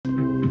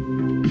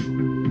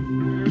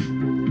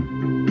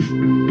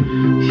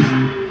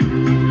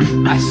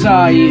I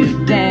saw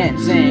you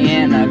dancing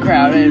in a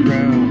crowded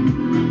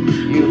room.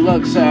 You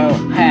look so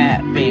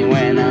happy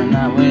when I'm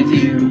not with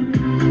you.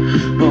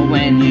 But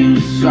when you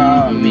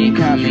saw me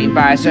coming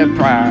by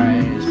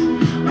surprise,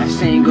 a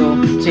single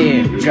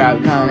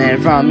teardrop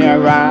coming from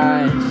your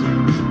eyes.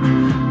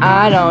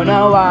 I don't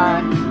know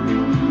why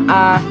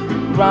I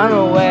run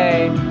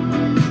away.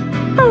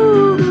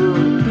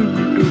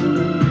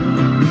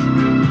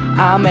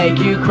 I'll make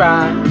you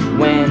cry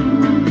when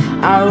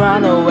I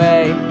run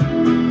away.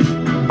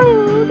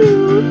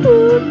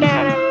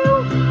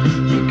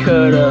 You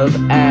could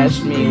have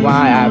asked me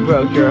why I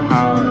broke your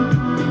heart.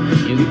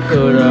 You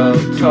could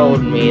have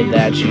told me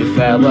that you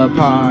fell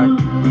apart.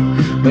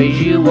 But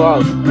you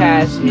walked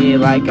past me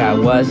like I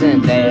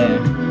wasn't there,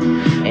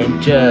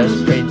 and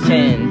just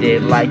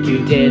pretended like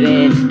you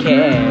didn't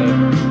care.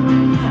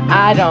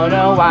 I don't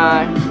know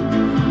why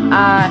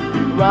I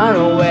run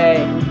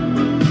away.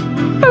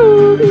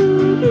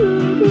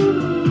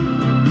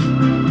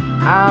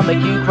 I'll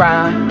make you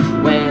cry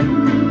when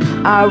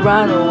I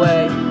run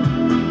away.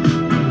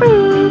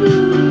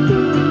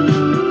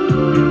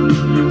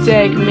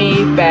 Take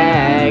me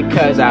back,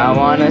 'cause I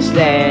wanna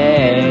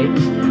stay.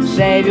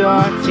 Save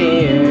your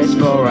tears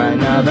for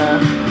another.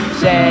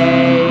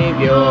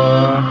 Save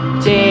your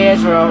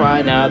tears for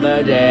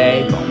another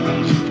day.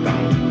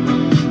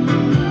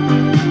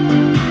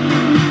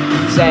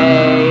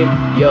 Save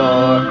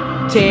your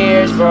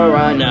tears for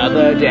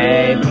another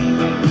day.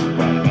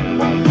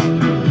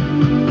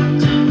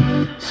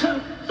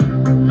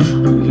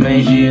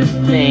 Made you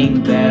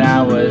think that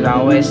I would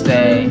always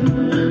stay.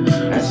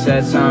 I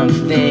said some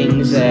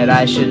things that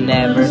I should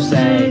never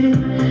say.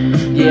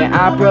 Yeah,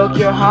 I broke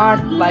your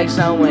heart like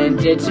someone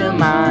did to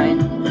mine,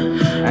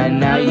 and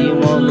now you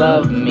won't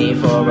love me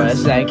for a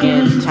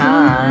second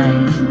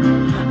time.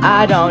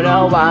 I don't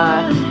know why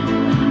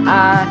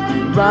I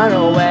run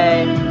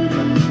away.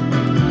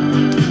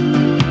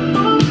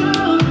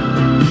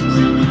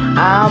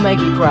 I'll make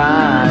you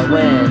cry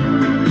when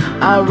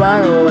I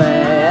run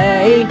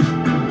away.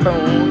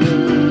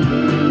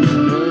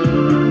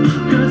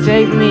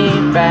 Take me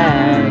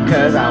back,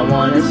 'cause I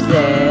wanna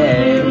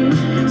stay.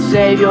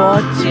 Save your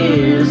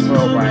tears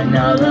for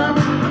another.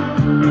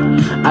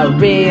 I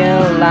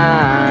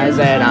realize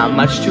that I'm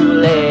much too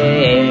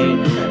late.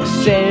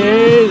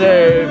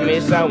 Save me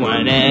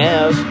someone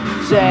else.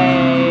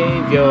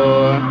 Save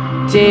your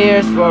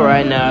tears for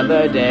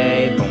another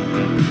day.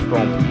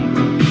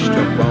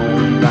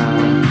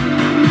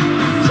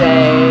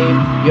 Save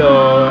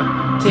your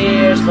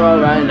tears for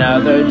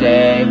another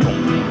day.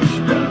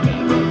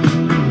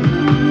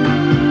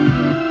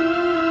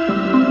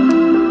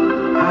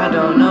 I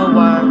don't know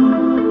why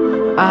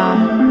I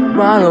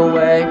run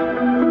away.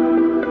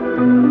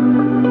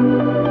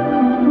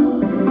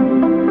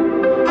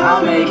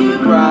 I'll make you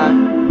cry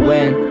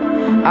when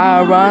I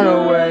run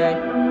away.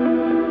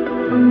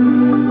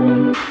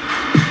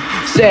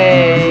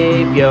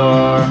 Save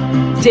your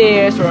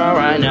tears for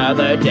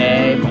another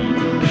day.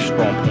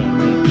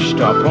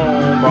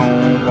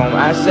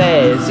 I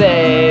said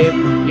save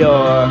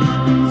your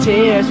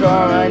tears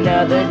for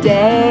another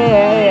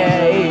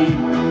day.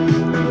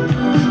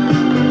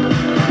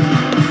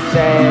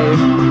 Save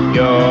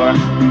your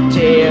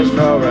tears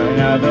for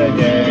another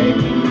day.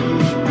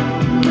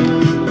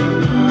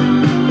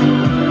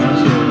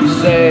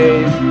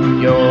 Save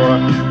your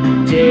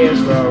tears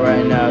for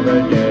another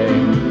day.